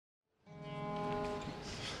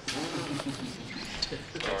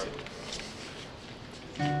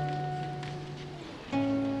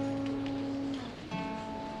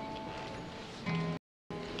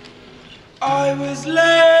I was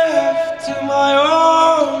left to my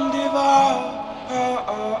own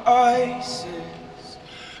devices.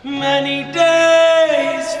 Many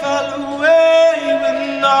days fell away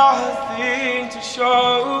with nothing to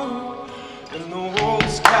show, and the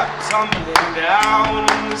walls kept tumbling down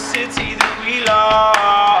in the city that we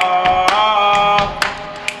love.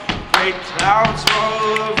 Great clouds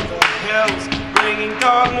roll over the hills, bringing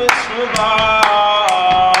darkness from above.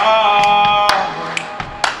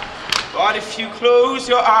 But if you close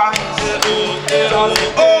your eyes, it does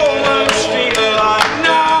almost feel like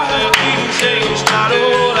nothing changed at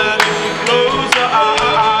all. And if you close your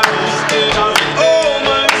eyes, it does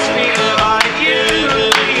almost feel like you've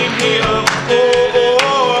been here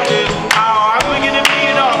before. How am I gonna be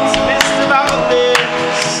an optimist about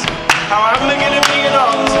this? How am I gonna be an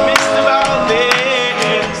optimist about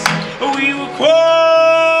this? We were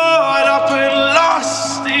caught up and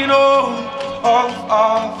lost in all of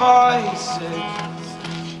our vices.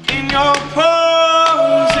 In your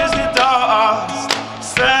poses the dust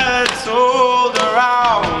settled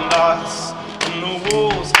around us, and the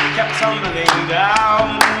walls kept tumbling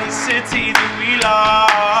down in the city that we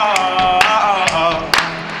love.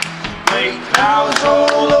 Great clouds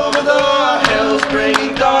roll over the hills,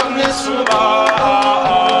 bringing darkness from above.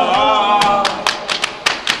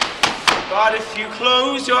 But if you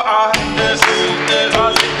close your eyes, does it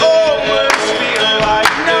almost feel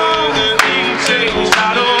like nothing changed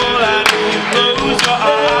at all? And if you close your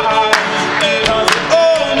eyes, does it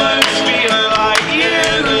almost feel like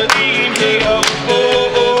you've been here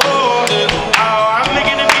before? How am I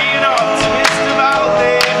gonna be an optimist about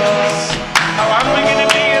this? How am I gonna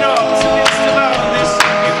be an optimist about this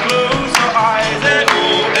if you close your eyes?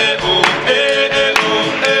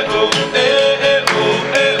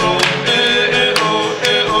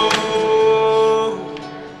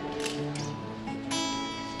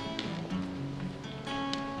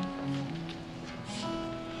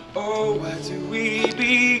 Oh, where do we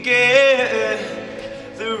begin?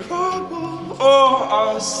 The rubble or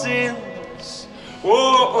our sins?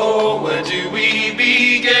 Oh, where do we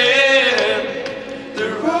begin?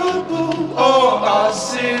 The rubble or our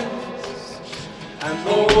sins? And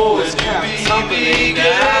oh, where do we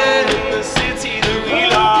begin? In the city that we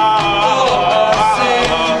love.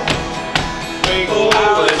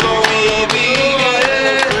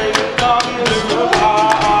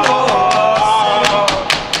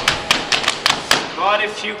 But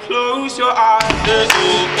if you close your eyes,